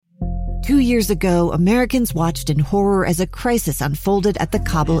2 years ago, Americans watched in horror as a crisis unfolded at the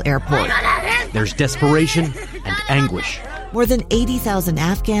Kabul airport. There's desperation and anguish. More than 80,000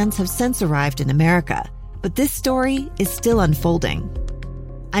 Afghans have since arrived in America, but this story is still unfolding.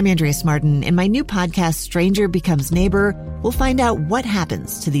 I'm Andrea Martin. In my new podcast, Stranger Becomes Neighbor, we'll find out what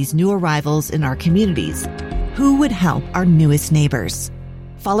happens to these new arrivals in our communities. Who would help our newest neighbors?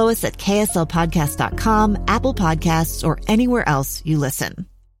 Follow us at kslpodcast.com, Apple Podcasts, or anywhere else you listen.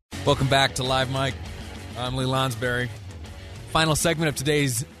 Welcome back to Live Mike. I'm Lee Lonsberry. Final segment of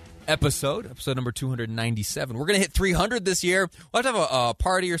today's episode number 297. We're going to hit 300 this year. We'll have to have a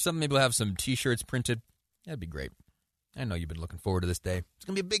party or something. Maybe we'll have some T-shirts printed. That'd be great. I know you've been looking forward to this day. It's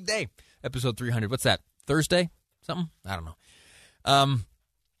going to be a big day. Episode 300. What's that? Thursday? Something? I don't know.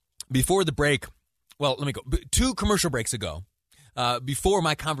 Before the break, well, let me go. 2 commercial breaks ago, before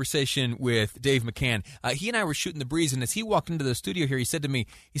my conversation with Dave McCann, he and I were shooting the breeze, and as he walked into the studio here, he said to me,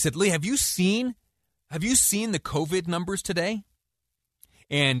 Lee, have you seen the COVID numbers today?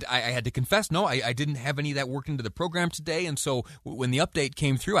 And I had to confess, no, I didn't have any of that worked into the program today, and so when the update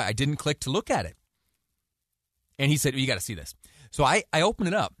came through, I didn't click to look at it. And he said, you got to see this. So I opened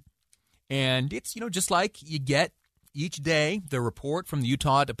it up, and it's, just like you get each day the report from the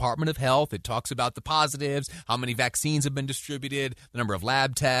Utah Department of Health. It talks about the positives, how many vaccines have been distributed, the number of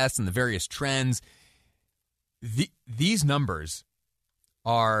lab tests, and the various trends. These numbers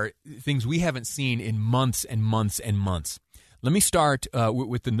are things we haven't seen in months and months and months. Let me start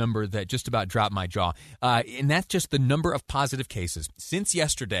with the number that just about dropped my jaw, and that's just the number of positive cases. Since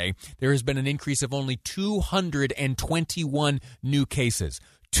yesterday, there has been an increase of only 221 new cases.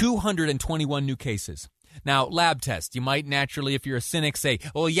 221 new cases. Now, lab tests. You might naturally, if you're a cynic, say,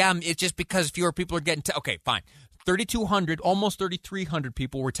 oh, yeah, it's just because fewer people are getting okay, fine. 3,200, almost 3,300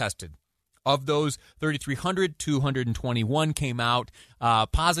 people were tested. Of those 3,300, 221 came out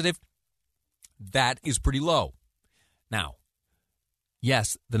positive. That is pretty low. Now,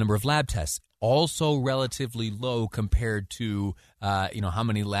 yes, the number of lab tests also relatively low compared to how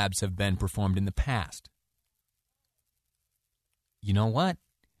many labs have been performed in the past. You know what?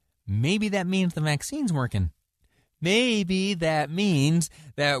 Maybe that means the vaccine's working. Maybe that means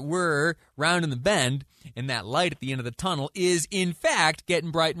that we're rounding the bend and that light at the end of the tunnel is, in fact,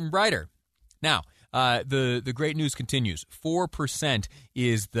 getting brighter and brighter. Now, the great news continues. 4%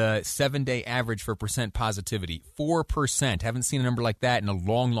 is the 7-day average for percent positivity. 4%. Haven't seen a number like that in a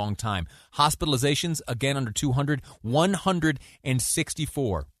long, long time. Hospitalizations, again, under 200,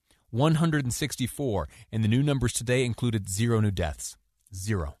 164. 164. And the new numbers today included 0 new deaths.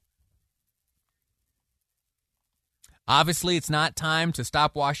 0. Obviously, it's not time to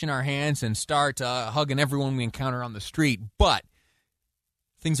stop washing our hands and start hugging everyone we encounter on the street, but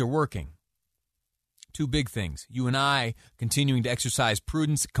things are working. 2 big things. You and I continuing to exercise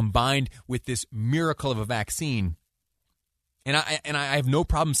prudence combined with this miracle of a vaccine. And I have no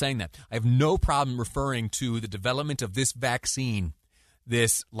problem saying that. I have no problem referring to the development of this vaccine,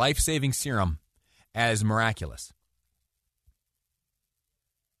 this life-saving serum, as miraculous.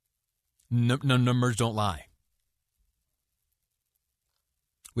 No numbers don't lie.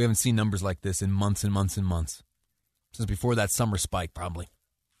 We haven't seen numbers like this in months and months and months. Since before that summer spike, probably.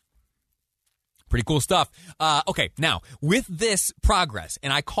 Pretty cool stuff. Okay, now, with this progress,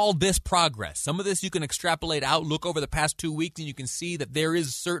 and I call this progress, some of this you can extrapolate out, look over the past 2 weeks, and you can see that there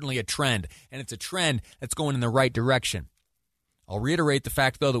is certainly a trend, and it's a trend that's going in the right direction. I'll reiterate the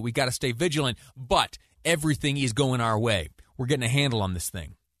fact, though, that we got to stay vigilant, but everything is going our way. We're getting a handle on this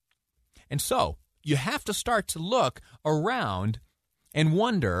thing. And so, you have to start to look around and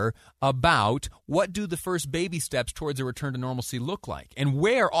wonder about what do the first baby steps towards a return to normalcy look like, and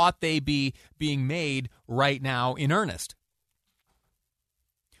where ought they be being made right now in earnest.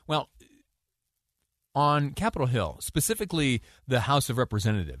 Well, on Capitol Hill, specifically the House of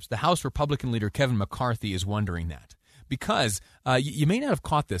Representatives, the House Republican leader Kevin McCarthy is wondering that because you may not have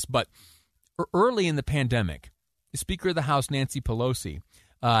caught this, but early in the pandemic, the Speaker of the House, Nancy Pelosi,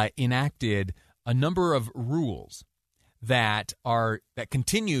 enacted a number of rules that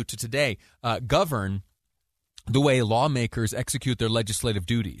continue to today govern the way lawmakers execute their legislative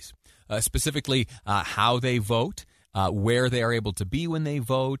duties, specifically how they vote, where they are able to be when they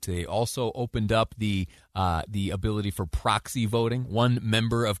vote. They also opened up the ability for proxy voting, one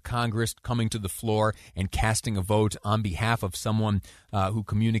member of Congress coming to the floor and casting a vote on behalf of someone who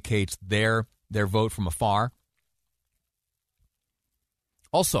communicates their vote from afar.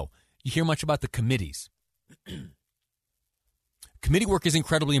 Also, you hear much about the committees. committee work is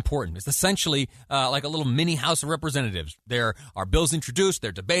incredibly important. It's essentially like a little mini House of Representatives. There are bills introduced,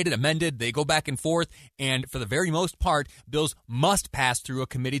 they're debated, amended, they go back and forth, and for the very most part, bills must pass through a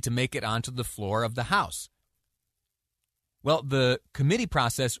committee to make it onto the floor of the House. Well, the committee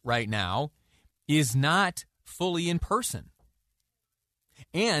process right now is not fully in person.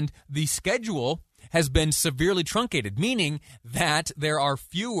 And the schedule has been severely truncated, meaning that there are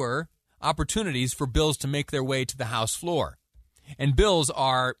fewer opportunities for bills to make their way to the House floor. And bills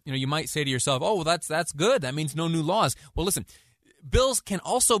are, you might say to yourself, oh, well, that's good. That means no new laws. Well, listen, bills can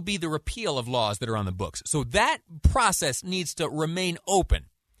also be the repeal of laws that are on the books. So that process needs to remain open.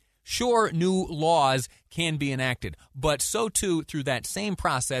 Sure, new laws can be enacted, but so too through that same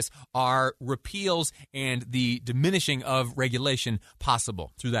process are repeals and the diminishing of regulation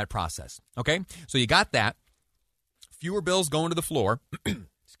possible through that process. Okay? So you got that. Fewer bills going to the floor.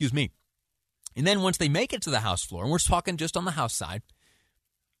 Excuse me. And then once they make it to the House floor, and we're talking just on the House side,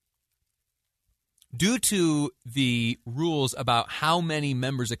 due to the rules about how many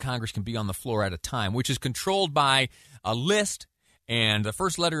members of Congress can be on the floor at a time, which is controlled by a list and the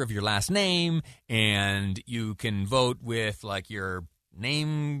first letter of your last name, and you can vote with like your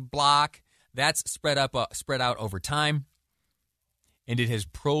name block. That's spread out over time, and it has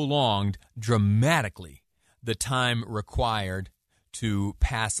prolonged dramatically the time required to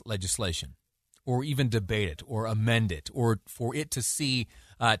pass legislation, or even debate it, or amend it, or for it to see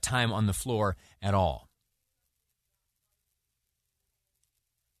time on the floor at all.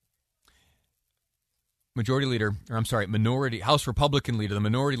 House Republican leader, the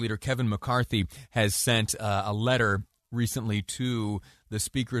minority leader, Kevin McCarthy, has sent a letter recently to the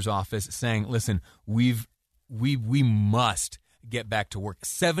Speaker's office saying, listen, we must get back to work.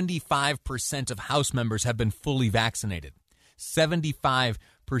 75% of House members have been fully vaccinated. 75%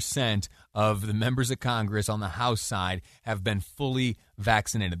 of the members of Congress on the House side have been fully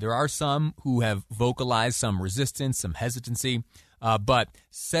vaccinated. There are some who have vocalized some resistance, some hesitancy, but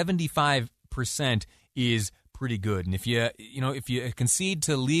 75% is pretty good. And if you concede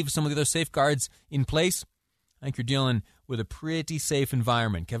to leave some of the other safeguards in place, I think you're dealing with a pretty safe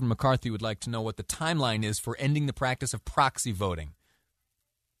environment. Kevin McCarthy would like to know what the timeline is for ending the practice of proxy voting.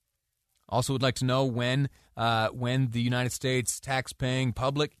 Also would like to know when the United States tax-paying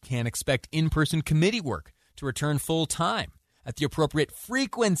public can expect in-person committee work to return full-time at the appropriate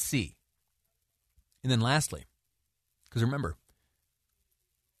frequency. And then lastly, because remember,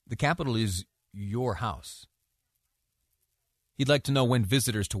 the Capitol is your house. He'd like to know when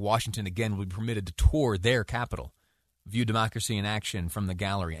visitors to Washington again will be permitted to tour their Capitol, view democracy in action from the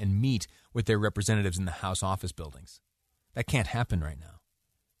gallery, and meet with their representatives in the House office buildings. That can't happen right now.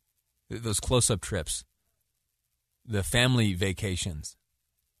 Those close-up trips, the family vacations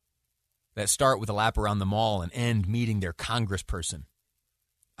that start with a lap around the mall and end meeting their congressperson.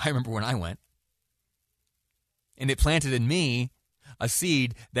 I remember when I went, and it planted in me a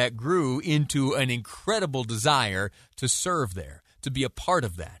seed that grew into an incredible desire to serve there, to be a part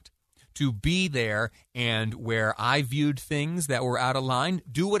of that, to be there, and where I viewed things that were out of line,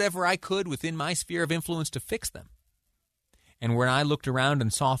 do whatever I could within my sphere of influence to fix them. And when I looked around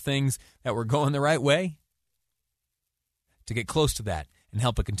and saw things that were going the right way, to get close to that and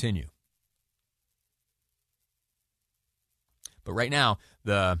help it continue. But right now,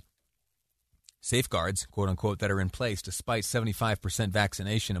 the safeguards, quote unquote, that are in place, despite 75%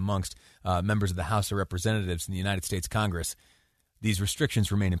 vaccination amongst members of the House of Representatives in the United States Congress, these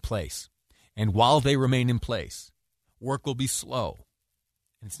restrictions remain in place. And while they remain in place, work will be slow.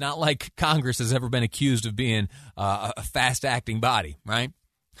 And it's not like Congress has ever been accused of being a fast-acting body, right?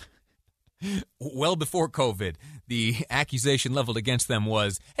 Well before COVID, the accusation leveled against them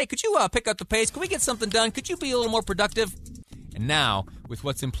was, hey, could you pick up the pace? Can we get something done? Could you be a little more productive? And now, with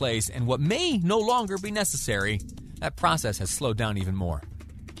what's in place and what may no longer be necessary, that process has slowed down even more.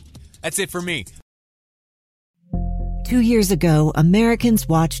 That's it for me. 2 years ago, Americans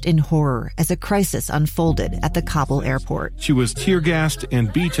watched in horror as a crisis unfolded at the Kabul airport. She was tear-gassed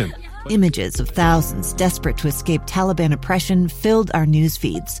and beaten. Images of thousands desperate to escape Taliban oppression filled our news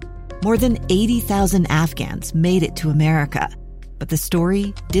feeds. More than 80,000 Afghans made it to America. But the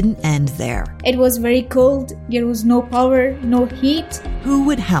story didn't end there. It was very cold. There was no power, no heat. Who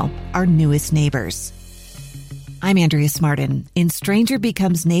would help our newest neighbors? I'm Andrea Smartin. In Stranger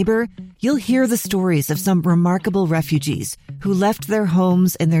Becomes Neighbor, you'll hear the stories of some remarkable refugees who left their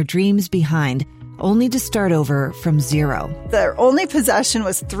homes and their dreams behind, only to start over from zero. Their only possession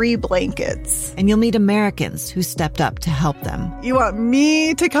was 3 blankets. And you'll meet Americans who stepped up to help them. You want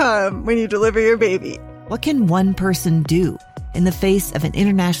me to come when you deliver your baby. What can one person do in the face of an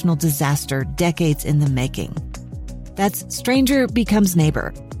international disaster decades in the making? That's Stranger Becomes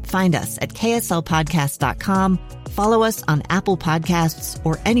Neighbor. Find us at kslpodcast.com. Follow us on Apple Podcasts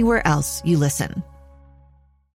or anywhere else you listen.